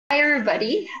Hi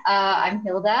everybody, I'm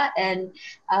Hilda, and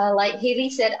like Haley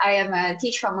said, I am a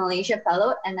TeachMeetMalaysia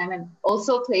fellow, and I'm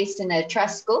also placed in a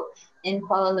trust school in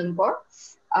Kuala Lumpur.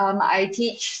 I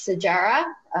teach sejarah,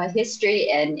 history,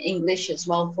 and English as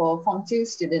well for Form 2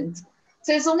 students.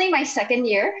 So it's only my second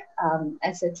year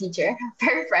as a teacher,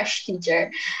 very fresh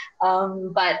teacher,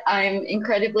 but I'm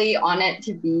incredibly honored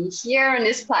to be here on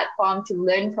this platform to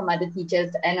learn from other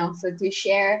teachers and also to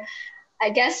share, I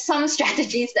guess, some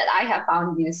strategies that I have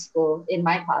found useful in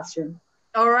my classroom.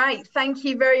 All right, thank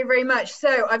you very, very much.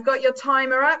 So I've got your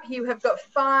timer up. You have got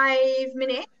 5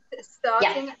 minutes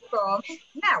starting from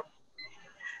now.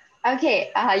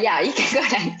 Okay, yeah, you can go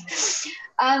next.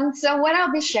 So what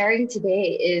I'll be sharing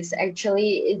today is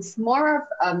actually, it's more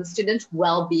of students'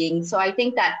 well-being. So I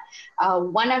think that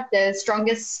one of the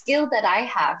strongest skill that I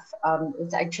have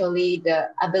is actually the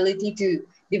ability to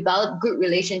develop good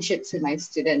relationships with my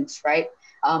students, right?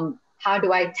 How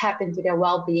do I tap into their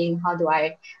well-being? How do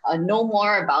I know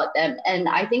more about them? And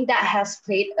I think that has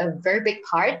played a very big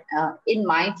part in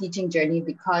my teaching journey,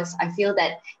 because I feel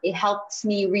that it helps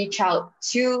me reach out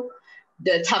to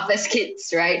the toughest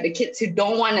kids, right? The kids who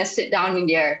don't want to sit down in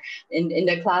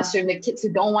the classroom, the kids who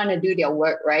don't want to do their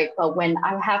work, right? But when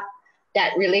I have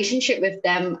that relationship with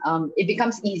them, it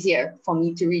becomes easier for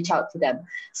me to reach out to them.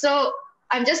 So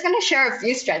I'm just going to share a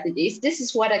few strategies. This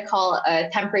is what I call a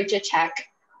temperature check,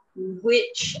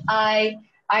 which I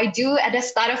do at the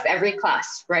start of every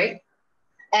class, right?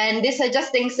 And these are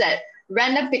just things that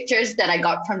random pictures that I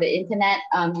got from the internet.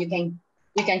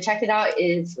 You can check it out.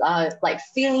 Is like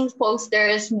feelings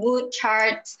posters, mood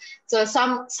charts. So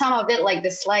some of it, like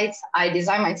the slides, I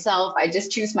design myself. I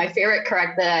just choose my favorite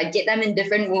character. I get them in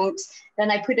different moods. Then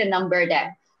I put a number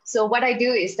there. So what I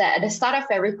do is that at the start of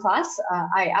every class,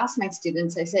 I ask my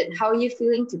students, I said, how are you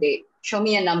feeling today? Show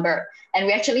me a number. And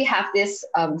we actually have this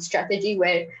strategy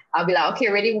where I'll be like,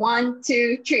 okay, ready, 1,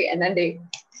 2, 3. And then they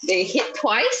hit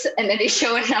twice, and then they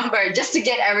show a number just to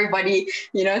get everybody,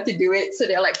 to do it. So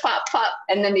they're like, pop, pop,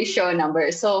 and then they show a number.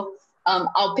 So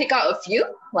I'll pick out a few,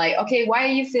 like, okay, why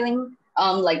are you feeling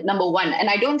like number 1? And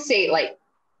I don't say like,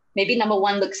 maybe number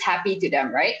 1 looks happy to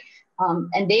them, right?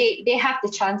 And they have the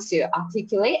chance to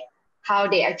articulate how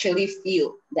they actually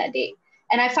feel that day.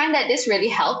 And I find that this really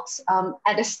helps.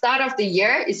 At the start of the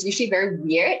year, it's usually very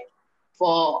weird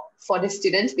for the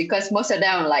students, because most of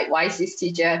them are like, why does this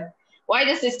teacher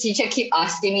keep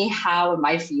asking me how am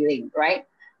I feeling, right?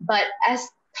 But as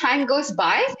time goes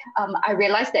by, I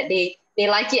realize that they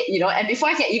like it, and before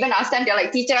I can even ask them, they're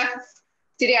like, teacher,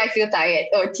 today I feel tired,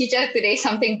 or teacher, today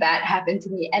something bad happened to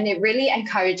me. And it really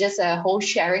encourages a whole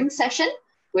sharing session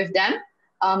with them.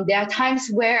 There are times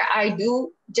where I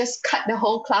do just cut the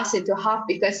whole class into half,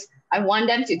 because I want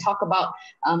them to talk about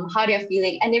how they're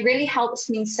feeling. And it really helps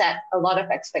me set a lot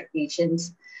of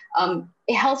expectations.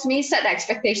 It helps me set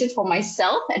expectations for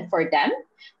myself and for them,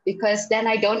 because then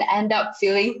I don't end up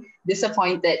feeling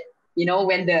disappointed,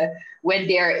 when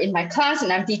they're in my class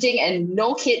and I'm teaching and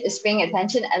no kid is paying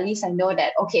attention. At least I know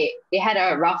that, okay, they had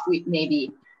a rough week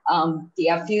maybe. They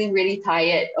are feeling really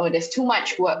tired, or there's too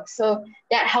much work. So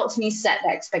that helps me set the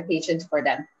expectations for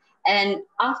them. And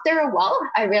after a while,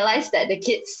 I realized that the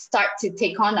kids start to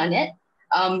take on it.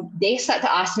 They start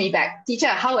to ask me back, teacher,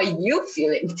 how are you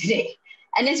feeling today?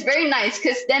 And it's very nice,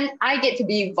 because then I get to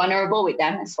be vulnerable with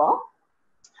them as well.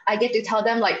 I get to tell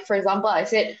them, like, for example, I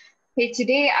said, hey,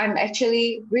 today I'm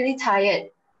actually really tired,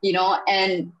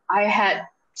 and I had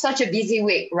such a busy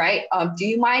week, right? Do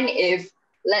you mind if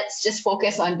let's just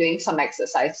focus on doing some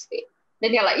exercise today?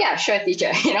 Then they're like, yeah, sure,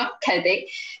 teacher, kind of thing.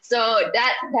 So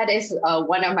that is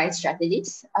one of my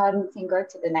strategies. You can go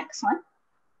to the next one.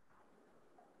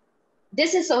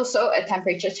 This is also a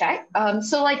temperature check.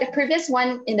 So like the previous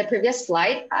one in the previous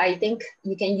slide, I think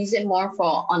you can use it more for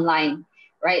online,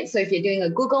 right? So if you're doing a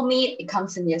Google Meet, it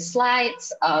comes in your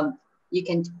slides. You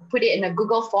can put it in a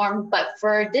Google form. But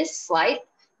for this slide,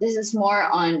 this is more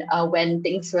on when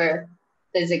things were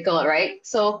physical, right?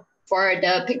 So for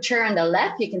the picture on the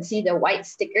left, you can see the white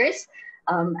stickers.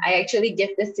 I actually give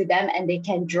this to them, and they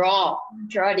can draw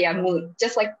their mood,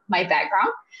 just like my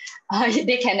background.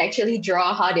 They can actually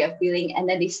draw how they're feeling, and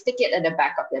then they stick it at the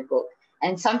back of their book.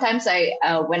 And sometimes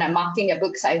when I'm marking their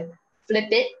books, I flip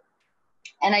it,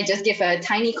 and I just give a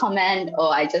tiny comment,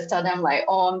 or I just tell them like,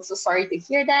 oh, I'm so sorry to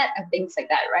hear that, and things like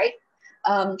that, right?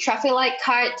 Traffic light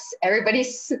cards,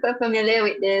 everybody's super familiar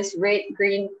with this, red,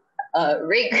 green,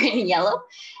 yellow.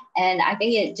 And I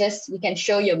think you can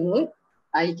show your mood.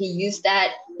 You can use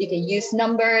that. You can use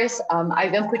numbers. I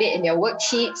even put it in their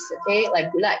worksheets, okay,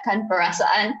 like bulatkan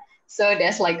perasaan. So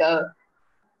there's like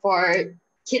for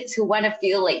kids who want to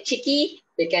feel like cheeky,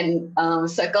 they can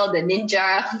circle the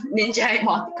ninja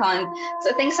emoticon,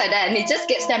 so things like that, and it just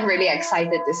gets them really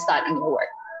excited to start on the work.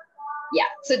 Yeah,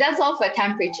 so that's all for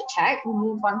temperature check. We'll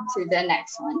move on to the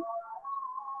next one.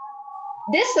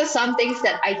 This was some things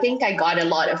that I think I got a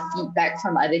lot of feedback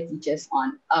from other teachers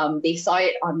on. They saw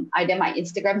it on either my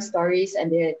Instagram stories,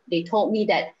 and they told me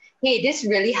that, hey, this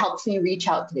really helps me reach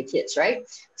out to the kids, right?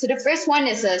 So the first one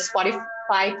is a Spotify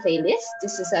playlist.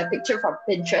 This is a picture from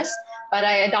Pinterest, but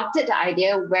I adopted the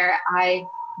idea where I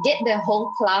get the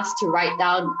whole class to write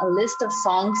down a list of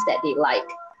songs that they like,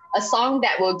 a song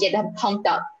that will get them pumped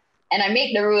up. And I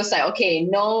make the rules like, okay,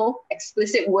 no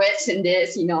explicit words in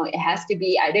this, it has to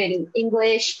be either in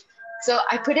English. So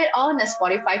I put it all in a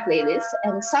Spotify playlist.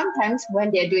 And sometimes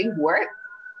when they're doing work,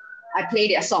 I play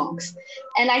their songs.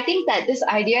 And I think that this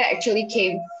idea actually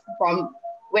came from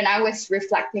when I was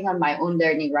reflecting on my own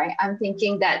learning, right? I'm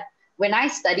thinking that when I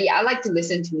study, I like to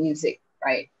listen to music,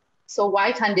 right? So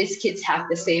why can't these kids have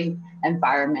the same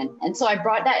environment? And so I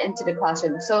brought that into the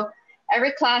classroom. So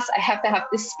every class, I have to have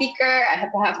this speaker, I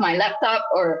have to have my laptop,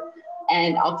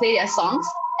 and I'll play their songs.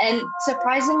 And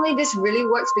surprisingly, this really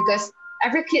works because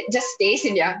every kid just stays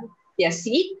in their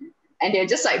seat, and they're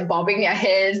just like bobbing their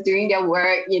heads, doing their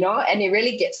work, and it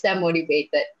really gets them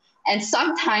motivated. And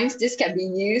sometimes this can be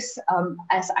used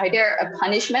as either a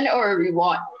punishment or a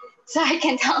reward. So I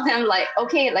can tell them like,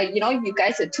 okay, like, you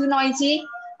guys are too noisy,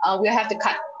 we'll have to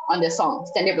cut on the songs.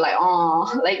 Then they'll be like,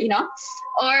 oh, like,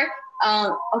 or,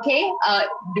 okay,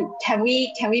 can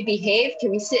we behave? Can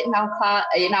we sit in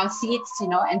our seats,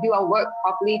 and do our work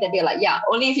properly? Then they're like, yeah,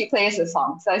 only if you play us a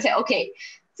song. So I said, okay,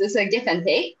 so it's a give and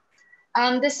take.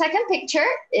 The second picture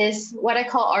is what I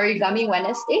call Origami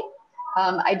Wednesday.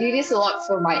 I do this a lot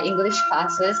for my English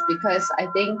classes because I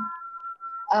think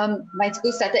my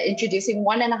school started introducing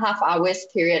 1.5 hours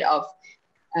period of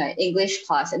English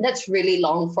class, and that's really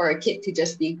long for a kid to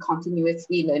just be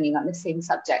continuously learning on the same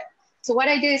subject. So what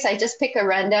I do is I just pick a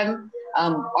random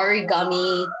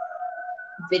origami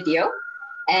video,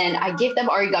 and I give them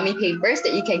origami papers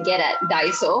that you can get at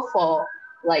Daiso for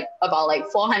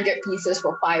about 400 pieces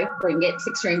for 5 ringgit,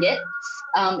 6 ringgit.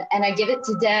 And I give it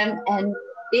to them, and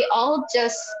they all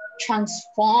just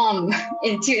transform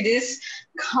into this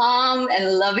calm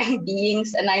and loving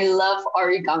beings. And I love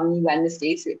Origami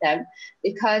Wednesdays with them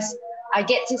because I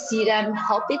get to see them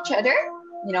help each other,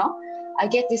 I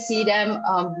get to see them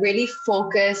really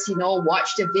focus,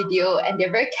 watch the video, and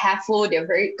they're very careful.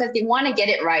 Because they want to get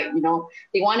it right,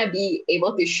 they want to be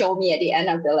able to show me at the end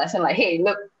of the lesson, like, hey,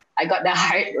 look, I got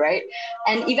that right.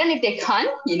 And even if they can't,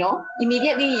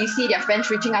 immediately you see their friends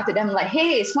reaching out to them like,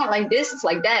 hey, it's not like this, it's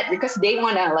like that, because they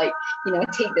want to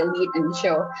take the lead and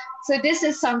show. So this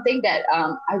is something that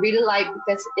I really like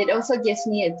because it also gives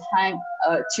me a time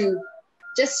to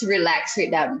just relax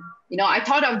with them. I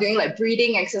thought of doing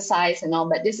breathing exercise and all,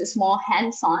 but this is more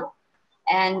hands-on.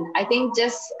 And I think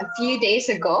just a few days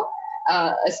ago,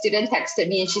 a student texted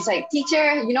me and she's like, teacher,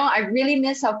 I really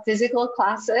miss our physical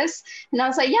classes. And I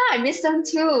was like, yeah, I miss them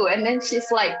too. And then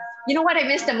she's like, you know what I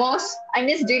miss the most? I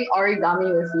miss doing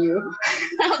origami with you.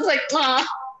 I was like, oh,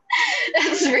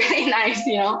 that's really nice,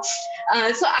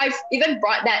 So I've even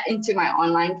brought that into my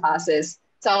online classes.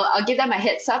 So I'll give them a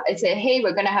heads up and say, hey,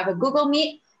 we're going to have a Google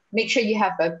Meet. Make sure you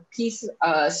have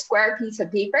a square piece of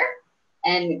paper,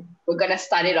 and we're going to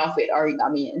start it off with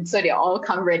origami. And so they all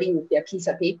come ready with their piece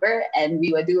of paper, and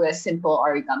we will do a simple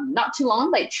origami. Not too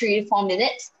long, 3 to 4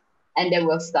 minutes, and then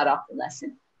we'll start off the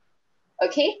lesson.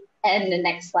 Okay, and the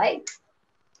next slide.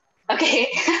 Okay,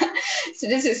 so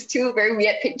this is 2 very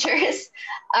weird pictures.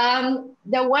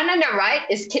 The one on the right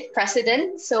is Kid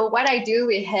President. So what I do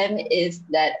with him is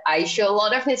that I show a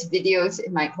lot of his videos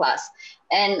in my class.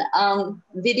 And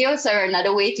videos are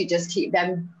another way to just keep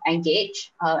them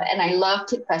engaged. And I love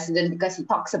Kid President because he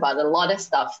talks about a lot of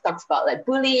stuff. He talks about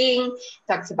bullying,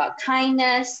 talks about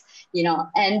kindness,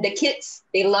 and the kids,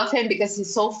 they love him because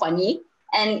he's so funny,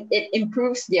 and it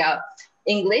improves their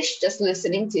English just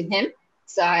listening to him.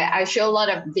 So I show a lot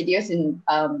of videos in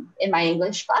my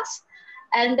English class.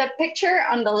 And the picture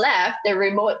on the left, the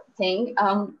remote thing,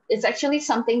 is actually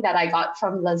something that I got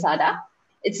from Lazada.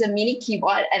 It's a mini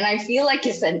keyboard, and I feel like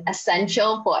it's an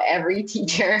essential for every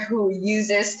teacher who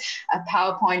uses a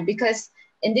PowerPoint, because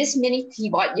in this mini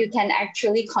keyboard, you can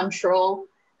actually control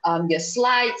your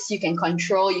slides, you can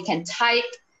type,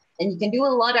 and you can do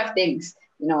a lot of things,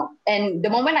 And the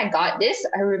moment I got this,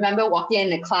 I remember walking in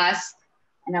the class,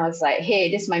 and I was like,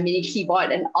 hey, this is my mini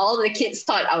keyboard. And all the kids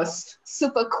thought I was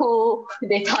super cool.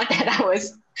 They thought that I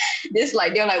was they're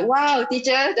like, wow,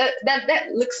 teacher, that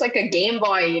looks like a Game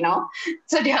Boy,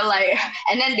 So they're like,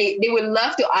 and then they would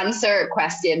love to answer a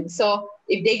question. So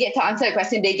if they get to answer a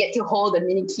question, they get to hold the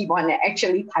mini keyboard and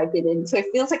actually type it in. So it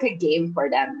feels like a game for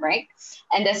them, right?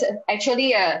 And there's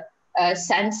actually a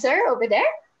sensor over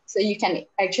there. So you can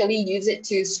actually use it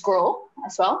to scroll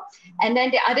as well. And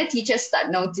then the other teachers start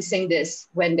noticing this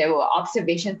when there were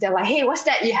observations. They're like, hey, what's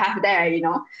that you have there, you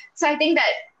know? So I think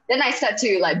that then I start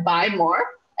to like buy more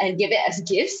and give it as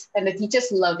gifts, and the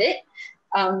teachers love it.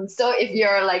 So if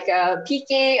you're like a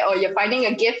PK or you're finding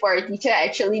a gift for a teacher,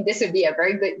 actually this would be a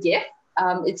very good gift.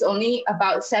 It's only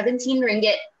about 17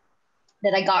 ringgit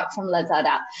that I got from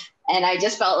Lazada. And I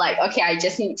just felt like, okay, I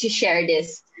just need to share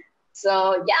this.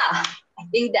 So yeah, I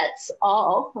think that's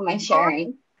all for my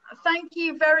sharing. Thank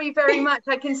you very, very much.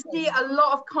 I can see a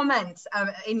lot of comments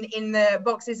in the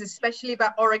boxes, especially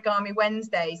about Origami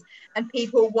Wednesdays and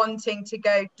people wanting to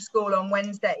go to school on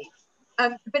Wednesdays.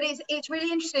 But it's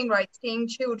really interesting, right, seeing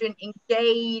children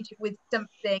engage with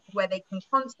something where they can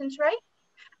concentrate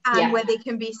and where they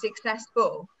can be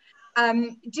successful. Have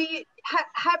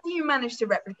you managed to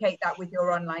replicate that with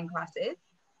your online classes?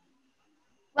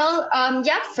 Well,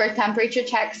 yeah, for temperature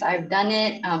checks, I've done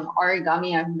it.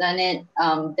 Origami, I've done it.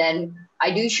 Then I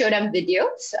do show them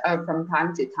videos from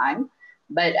time to time.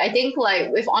 But I think like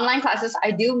with online classes,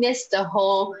 I do miss the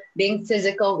whole being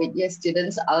physical with your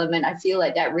students element. I feel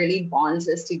like that really bonds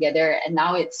us together. And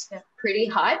now it's pretty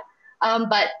hard.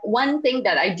 But one thing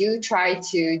that I do try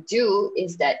to do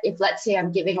is that if, let's say,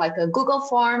 I'm giving like a Google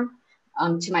form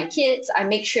to my kids, I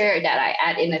make sure that I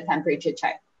add in a temperature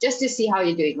check, just to see how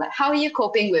you're doing. Like, how are you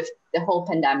coping with the whole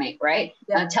pandemic, right?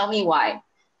 Tell me why.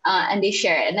 And they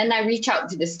share it. And then I reach out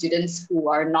to the students who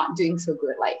are not doing so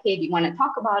good. Like, hey, do you want to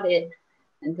talk about it?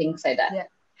 And things like that. Yeah.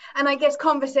 And I guess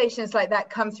conversations like that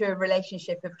come through a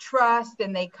relationship of trust,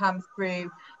 and they come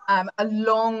through a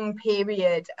long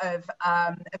period of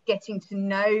getting to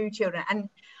know children. And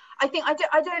I think,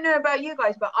 I don't know about you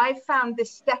guys, but I found the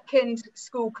second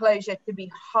school closure to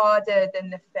be harder than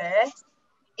the first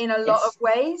in a lot of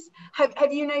ways.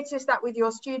 Have you noticed that with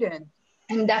your students?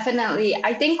 And definitely.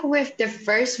 I think with the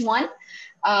first one,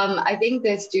 I think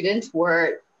the students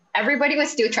everybody was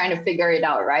still trying to figure it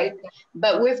out, right?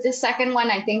 But with the second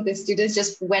one, I think the students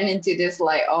just went into this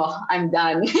like, oh, I'm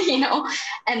done, you know?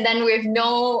 And then with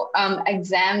no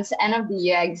exams, end of the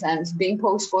year exams being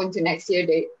postponed to next year,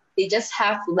 they just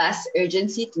have less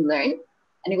urgency to learn.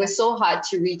 And it was so hard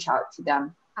to reach out to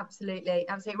them. Absolutely,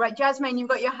 absolutely. Right, Jasmine, you've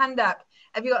got your hand up.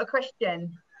 Have you got a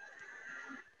question?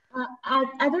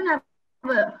 I don't have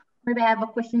maybe I have a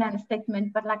question and a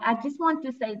statement, but like, I just want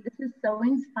to say this is so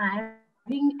inspiring.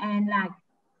 And like,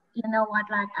 you know what,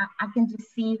 like I can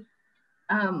just see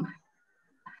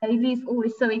Hayley is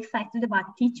always so excited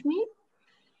about Teach Me,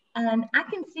 and I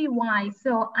can see why.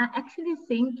 So I actually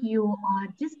think you are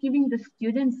just giving the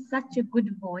students such a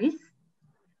good voice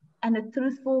and a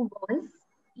truthful voice,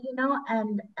 you know,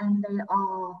 and they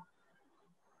are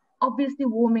obviously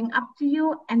warming up to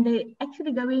you, and they're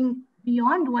actually going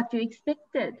beyond what you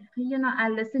expected. You know, I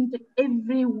listened to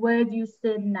every word you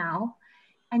said now,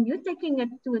 and you're taking it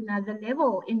to another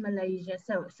level in Malaysia.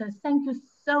 So thank you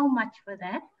so much for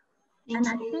that. And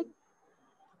I think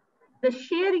the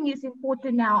sharing is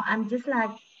important now. I'm just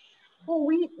like, oh,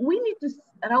 we need to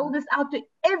roll this out to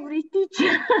every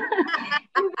teacher.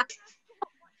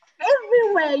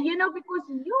 Everywhere, you know, because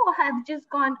you have just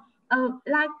gone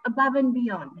like above and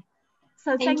beyond.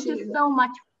 So thank you so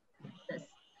much for this.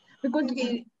 Because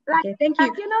thank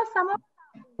you. You know, some of us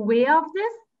are aware of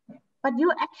this, but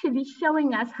you're actually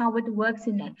showing us how it works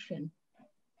in action.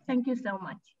 Thank you so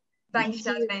much. Thanks,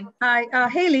 Jasmine. Hi,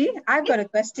 Hayley, I've got a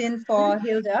question for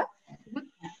Hilda, if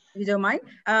you don't mind.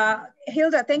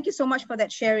 Hilda, thank you so much for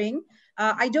that sharing.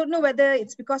 I don't know whether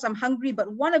it's because I'm hungry,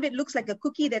 but one of it looks like a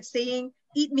cookie that's saying,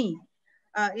 eat me.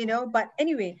 You know, but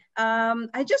anyway,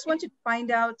 I just wanted to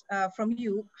find out from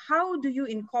you, how do you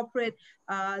incorporate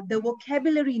the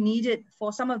vocabulary needed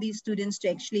for some of these students to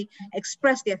actually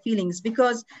express their feelings?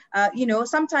 Because, you know,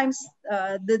 sometimes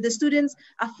the students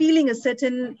are feeling a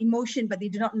certain emotion, but they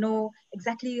do not know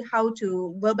exactly how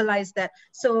to verbalize that.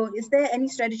 So is there any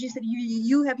strategies that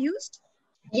you have used?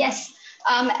 Yes,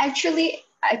 actually,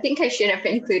 I think I should have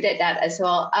included that as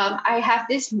well. I have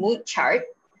this mood chart.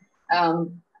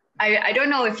 I don't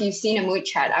know if you've seen a mood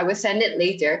chart. I will send it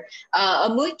later.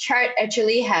 A mood chart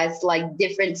actually has like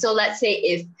different, so let's say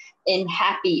if in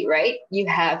happy, right, you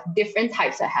have different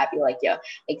types of happy, like you're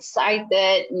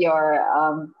excited, you're,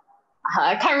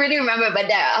 I can't really remember, but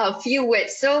there are a few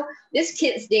words. So these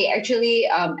kids, they actually,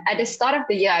 at the start of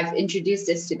the year, I've introduced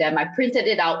this to them. I printed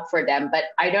it out for them, but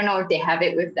I don't know if they have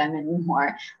it with them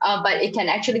anymore. But it can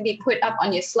actually be put up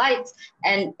on your slides,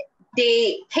 and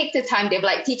they take the time, they're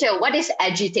like, teacher, what is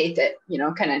agitated, you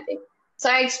know, kind of thing. So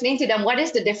I explained to them what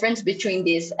is the difference between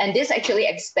this, and this actually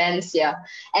expands, yeah.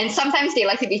 And sometimes they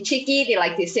like to be cheeky. They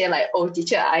like to say like, "Oh,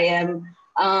 teacher, I am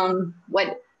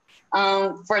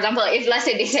for example, if let's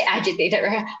say they say agitated,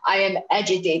 right? I am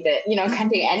agitated, you know, kind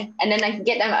of thing. And then I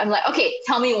get them. I'm like, okay,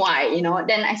 tell me why, you know.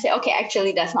 Then I say, okay,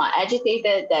 actually, that's not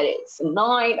agitated. That it's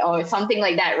annoyed or something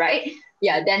like that, right?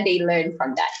 Yeah. Then they learn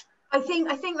from that. I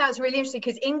think that's really interesting,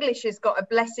 because English has got a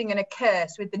blessing and a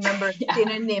curse with the number of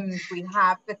synonyms we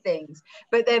have for things,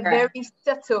 but they're very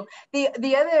subtle. The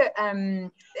other,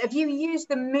 have you used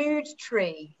the mood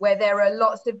tree, where there are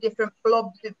lots of different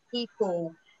blobs of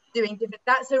people doing different?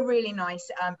 That's a really nice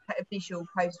visual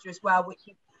poster as well, which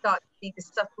you start to see the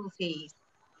subtleties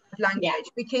of language,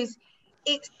 because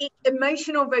it's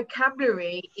emotional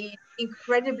vocabulary is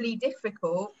incredibly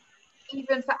difficult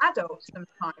even for adults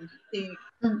sometimes to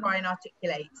try and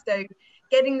articulate. So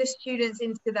getting the students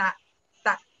into that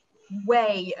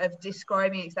way of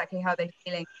describing exactly how they're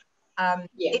feeling,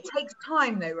 it takes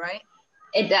time though, right?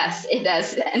 It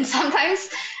does. And sometimes,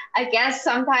 I guess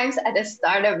sometimes at the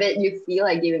start of it, you feel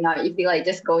like giving up. You feel like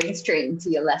just going straight into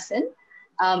your lesson.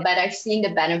 But I've seen the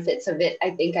benefits of it.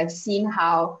 I think I've seen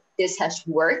how this has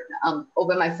worked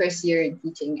over my first year in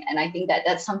teaching. And I think that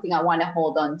that's something I want to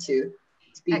hold on to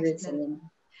be listening.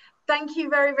 Thank you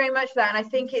very, very much for that. And I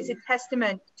think it's a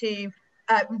testament to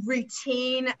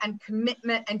routine and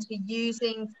commitment, and to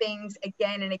using things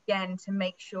again and again to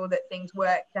make sure that things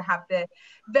work, to have the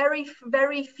very,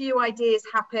 very few ideas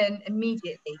happen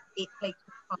immediately. It takes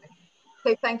time.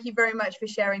 So thank you very much for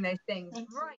sharing those things.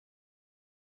 Right.